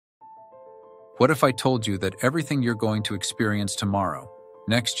What if I told you that everything you're going to experience tomorrow,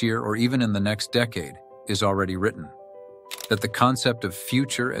 next year, or even in the next decade is already written? That the concept of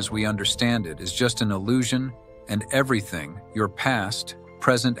future as we understand it is just an illusion, and everything, your past,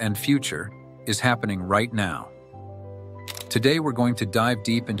 present, and future, is happening right now. Today we're going to dive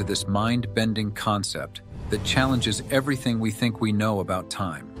deep into this mind-bending concept that challenges everything we think we know about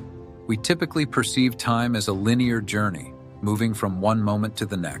time. We typically perceive time as a linear journey, moving from one moment to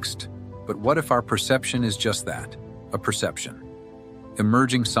the next. But what if our perception is just that, a perception?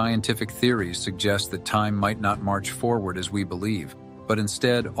 Emerging scientific theories suggest that time might not march forward as we believe, but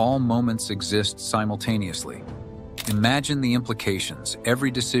instead all moments exist simultaneously. Imagine the implications.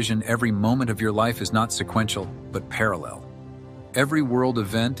 Every decision, every moment of your life is not sequential, but parallel. Every world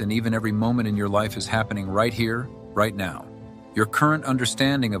event and even every moment in your life is happening right here, right now. Your current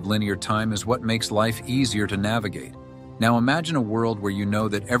understanding of linear time is what makes life easier to navigate. Now imagine a world where you know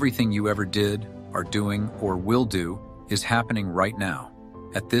that everything you ever did, are doing, or will do is happening right now,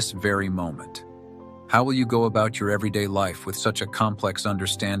 at this very moment. How will you go about your everyday life with such a complex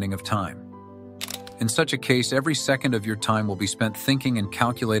understanding of time? In such a case, every second of your time will be spent thinking and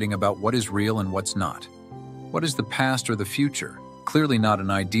calculating about what is real and what's not. What is the past or the future? Clearly not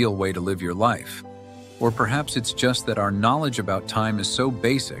an ideal way to live your life. Or perhaps it's just that our knowledge about time is so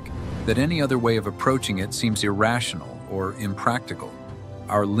basic that any other way of approaching it seems irrational or impractical.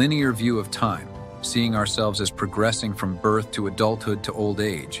 Our linear view of time, seeing ourselves as progressing from birth to adulthood to old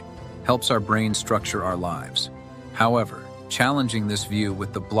age, helps our brain structure our lives. However, challenging this view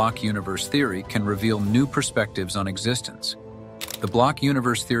with the block universe theory can reveal new perspectives on existence. The block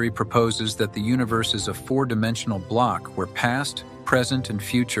universe theory proposes that the universe is a four-dimensional block where past, present, and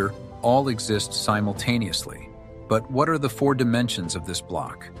future all exist simultaneously. But what are the four dimensions of this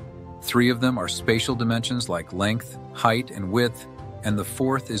block? Three of them are spatial dimensions like length, height, and width, and the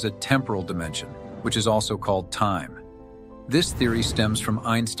fourth is a temporal dimension, which is also called time. This theory stems from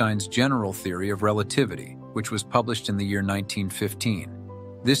Einstein's general theory of relativity, which was published in the year 1915.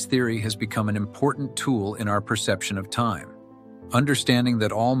 This theory has become an important tool in our perception of time. Understanding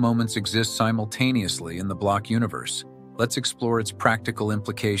that all moments exist simultaneously in the block universe, let's explore its practical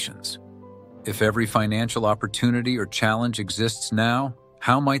implications. If every financial opportunity or challenge exists now,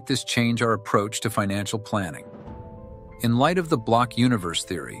 how might this change our approach to financial planning? In light of the block universe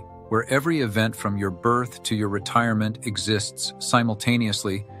theory, where every event from your birth to your retirement exists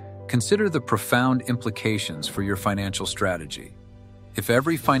simultaneously, consider the profound implications for your financial strategy. If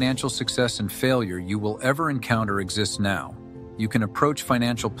every financial success and failure you will ever encounter exists now, you can approach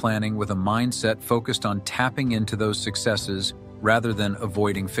financial planning with a mindset focused on tapping into those successes rather than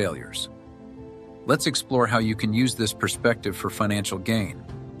avoiding failures. Let's explore how you can use this perspective for financial gain.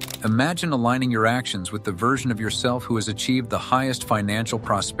 Imagine aligning your actions with the version of yourself who has achieved the highest financial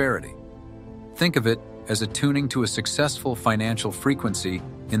prosperity. Think of it as attuning to a successful financial frequency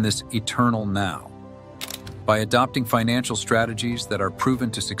in this eternal now. By adopting financial strategies that are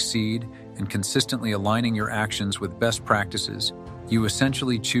proven to succeed and consistently aligning your actions with best practices, you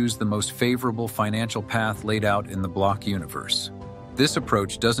essentially choose the most favorable financial path laid out in the block universe. This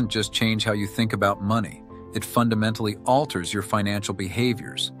approach doesn't just change how you think about money, it fundamentally alters your financial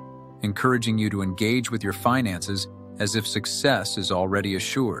behaviors, encouraging you to engage with your finances as if success is already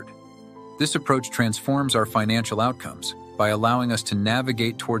assured. This approach transforms our financial outcomes by allowing us to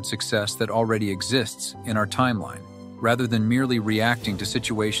navigate toward success that already exists in our timeline, rather than merely reacting to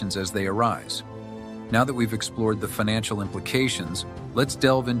situations as they arise. Now that we've explored the financial implications, let's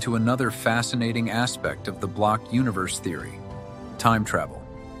delve into another fascinating aspect of the block universe theory: time travel.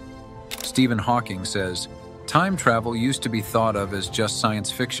 Stephen Hawking says, "Time travel used to be thought of as just science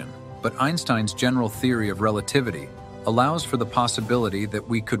fiction, but Einstein's general theory of relativity allows for the possibility that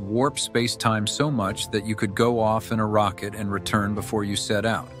we could warp space-time so much that you could go off in a rocket and return before you set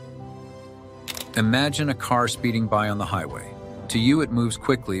out." Imagine a car speeding by on the highway. To you it moves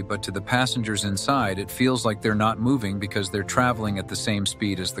quickly, but to the passengers inside it feels like they're not moving because they're traveling at the same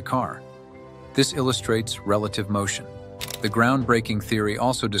speed as the car. This illustrates relative motion. The groundbreaking theory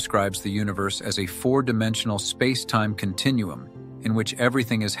also describes the universe as a four-dimensional space-time continuum in which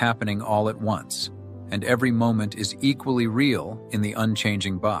everything is happening all at once, and every moment is equally real in the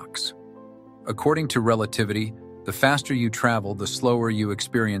unchanging box. According to relativity, the faster you travel, the slower you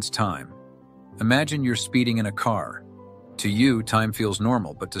experience time. Imagine you're speeding in a car. To you, time feels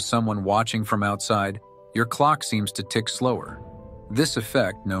normal, but to someone watching from outside, your clock seems to tick slower. This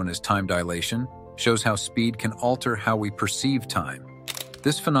effect, known as time dilation, shows how speed can alter how we perceive time.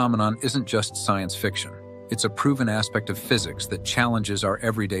 This phenomenon isn't just science fiction. It's a proven aspect of physics that challenges our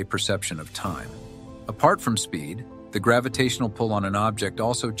everyday perception of time. Apart from speed, The gravitational pull on an object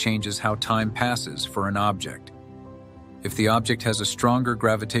also changes how time passes for an object. If the object has a stronger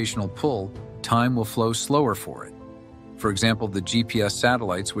gravitational pull, time will flow slower for it. For example, the GPS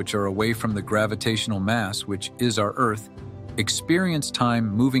satellites, which are away from the gravitational mass, which is our Earth, experience time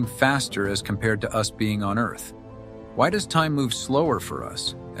moving faster as compared to us being on Earth. Why does time move slower for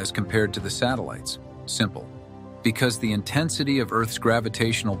us as compared to the satellites? Simple. Because the intensity of Earth's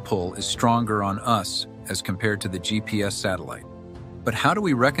gravitational pull is stronger on us as compared to the GPS satellite. But how do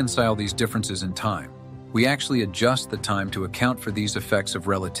we reconcile these differences in time? We actually adjust the time to account for these effects of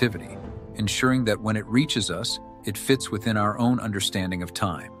relativity, ensuring that when it reaches us, it fits within our own understanding of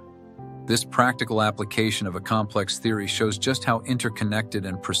time. This practical application of a complex theory shows just how interconnected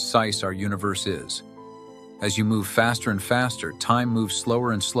and precise our universe is. As you move faster and faster, time moves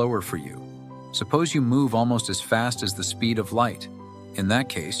slower and slower for you. Suppose you move almost as fast as the speed of light. In that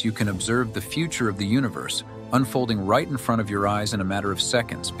case, you can observe the future of the universe unfolding right in front of your eyes in a matter of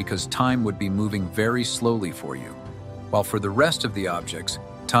seconds because time would be moving very slowly for you. While for the rest of the objects,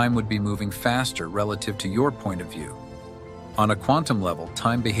 time would be moving faster relative to your point of view. On a quantum level,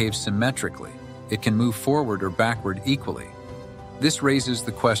 time behaves symmetrically. It can move forward or backward equally. This raises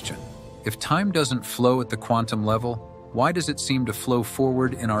the question, if time doesn't flow at the quantum level, why does it seem to flow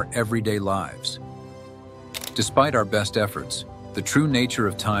forward in our everyday lives? Despite our best efforts, the true nature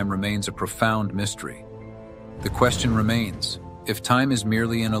of time remains a profound mystery. The question remains, if time is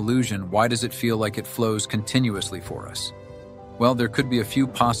merely an illusion, why does it feel like it flows continuously for us? Well, there could be a few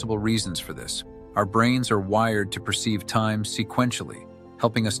possible reasons for this. Our brains are wired to perceive time sequentially,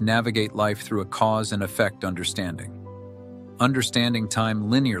 helping us navigate life through a cause and effect understanding. Understanding time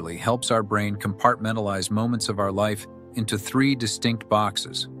linearly helps our brain compartmentalize moments of our life into three distinct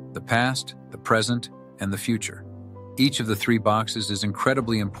boxes: the past, the present, and the future. Each of the three boxes is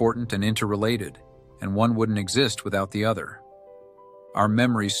incredibly important and interrelated, and one wouldn't exist without the other. Our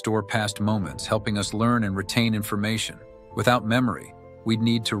memories store past moments, helping us learn and retain information. Without memory, we'd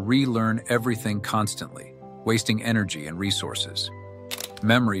need to relearn everything constantly, wasting energy and resources.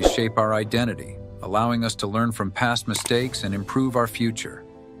 Memories shape our identity, allowing us to learn from past mistakes and improve our future.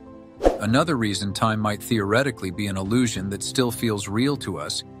 Another reason time might theoretically be an illusion that still feels real to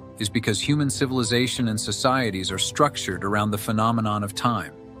us is because human civilization and societies are structured around the phenomenon of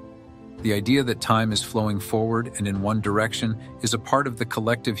time. The idea that time is flowing forward and in one direction is a part of the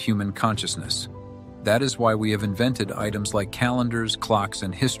collective human consciousness. That is why we have invented items like calendars, clocks,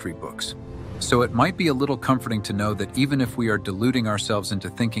 and history books. So it might be a little comforting to know that even if we are deluding ourselves into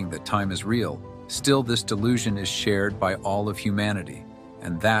thinking that time is real, still this delusion is shared by all of humanity,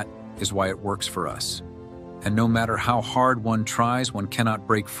 and that is why it works for us. And no matter how hard one tries, one cannot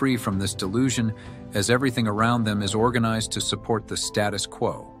break free from this delusion, as everything around them is organized to support the status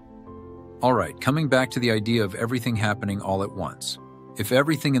quo. Alright, coming back to the idea of everything happening all at once. If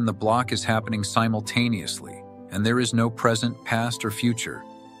everything in the block is happening simultaneously, and there is no present, past, or future,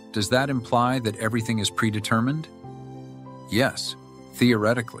 does that imply that everything is predetermined? Yes,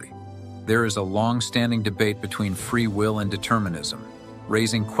 theoretically. There is a long-standing debate between free will and determinism,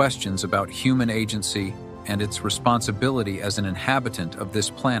 raising questions about human agency and its responsibility as an inhabitant of this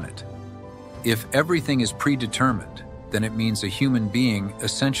planet. If everything is predetermined, then it means a human being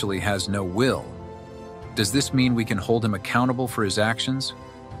essentially has no will. Does this mean we can hold him accountable for his actions?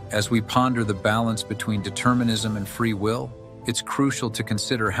 As we ponder the balance between determinism and free will, it's crucial to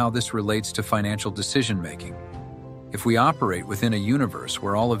consider how this relates to financial decision-making. If we operate within a universe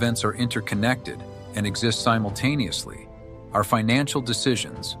where all events are interconnected and exist simultaneously, our financial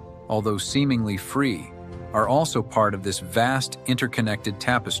decisions, although seemingly free, are also part of this vast interconnected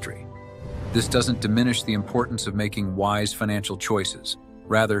tapestry. This doesn't diminish the importance of making wise financial choices.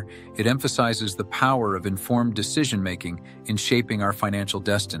 Rather, it emphasizes the power of informed decision-making in shaping our financial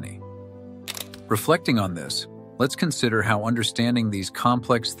destiny. Reflecting on this, let's consider how understanding these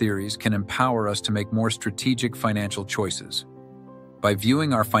complex theories can empower us to make more strategic financial choices. By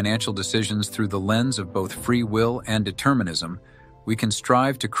viewing our financial decisions through the lens of both free will and determinism, we can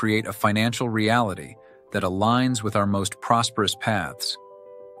strive to create a financial reality that aligns with our most prosperous paths.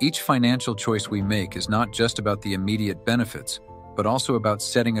 Each financial choice we make is not just about the immediate benefits, but also about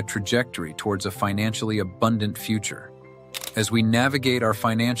setting a trajectory towards a financially abundant future. As we navigate our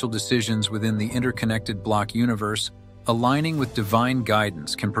financial decisions within the interconnected block universe, aligning with divine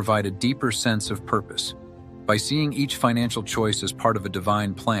guidance can provide a deeper sense of purpose. By seeing each financial choice as part of a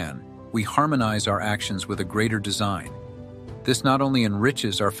divine plan, we harmonize our actions with a greater design. This not only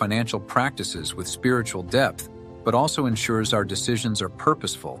enriches our financial practices with spiritual depth, but also ensures our decisions are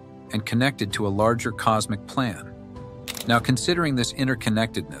purposeful and connected to a larger cosmic plan. Now, considering this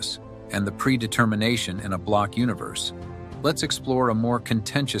interconnectedness, and the predetermination in a block universe, let's explore a more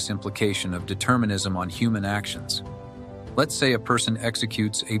contentious implication of determinism on human actions. Let's say a person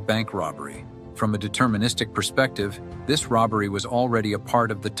executes a bank robbery. From a deterministic perspective, this robbery was already a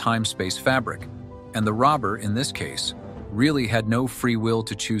part of the time-space fabric, and the robber, in this case, really had no free will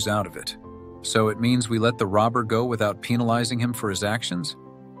to choose out of it. So it means we let the robber go without penalizing him for his actions?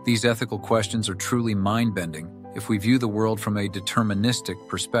 These ethical questions are truly mind-bending if we view the world from a deterministic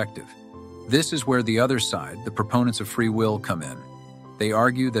perspective. This is where the other side, the proponents of free will, come in. They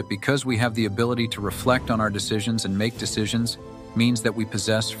argue that because we have the ability to reflect on our decisions and make decisions means that we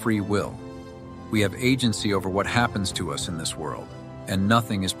possess free will. We have agency over what happens to us in this world, and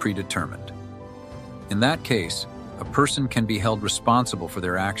nothing is predetermined. In that case, a person can be held responsible for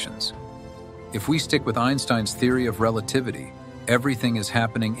their actions. If we stick with Einstein's theory of relativity, everything is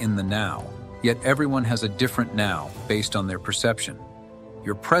happening in the now, yet everyone has a different now based on their perception.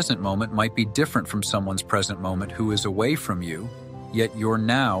 Your present moment might be different from someone's present moment who is away from you, yet your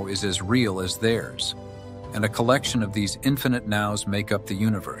now is as real as theirs. And a collection of these infinite nows make up the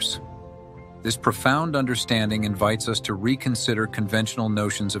universe. This profound understanding invites us to reconsider conventional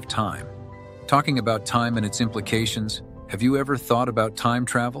notions of time. Talking about time and its implications, have you ever thought about time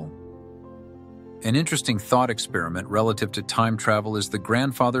travel? An interesting thought experiment relative to time travel is the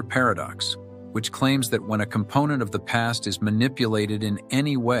grandfather paradox, which claims that when a component of the past is manipulated in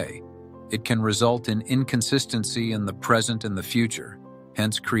any way, it can result in inconsistency in the present and the future,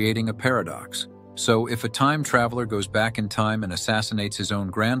 hence creating a paradox. So if a time traveler goes back in time and assassinates his own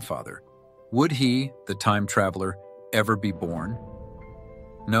grandfather, would he, the time traveler, ever be born?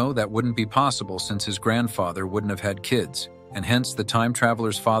 No, that wouldn't be possible since his grandfather wouldn't have had kids, and hence the time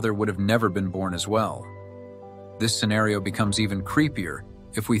traveler's father would have never been born as well. This scenario becomes even creepier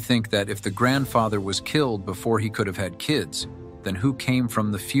if we think that if the grandfather was killed before he could have had kids, then who came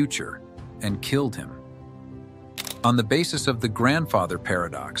from the future and killed him? On the basis of the grandfather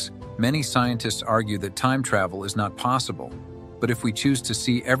paradox, many scientists argue that time travel is not possible, but if we choose to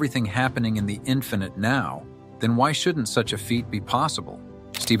see everything happening in the infinite now, then why shouldn't such a feat be possible?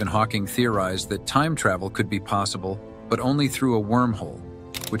 Stephen Hawking theorized that time travel could be possible, but only through a wormhole,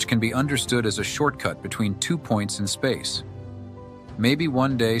 which can be understood as a shortcut between 2 points in space. Maybe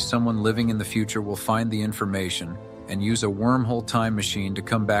one day someone living in the future will find the information and use a wormhole time machine to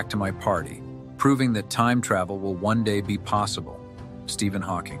come back to my party, proving that time travel will one day be possible. Stephen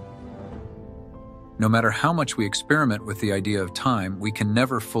Hawking. No matter how much we experiment with the idea of time, we can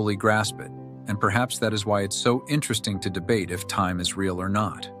never fully grasp it, and perhaps that is why it's so interesting to debate if time is real or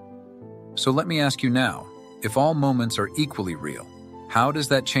not. So let me ask you now, if all moments are equally real, how does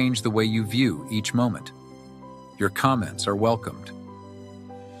that change the way you view each moment? Your comments are welcomed.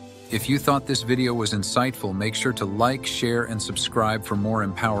 If you thought this video was insightful, make sure to like, share, and subscribe for more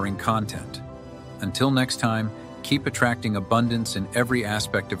empowering content. Until next time, keep attracting abundance in every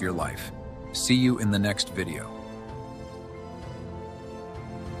aspect of your life. See you in the next video.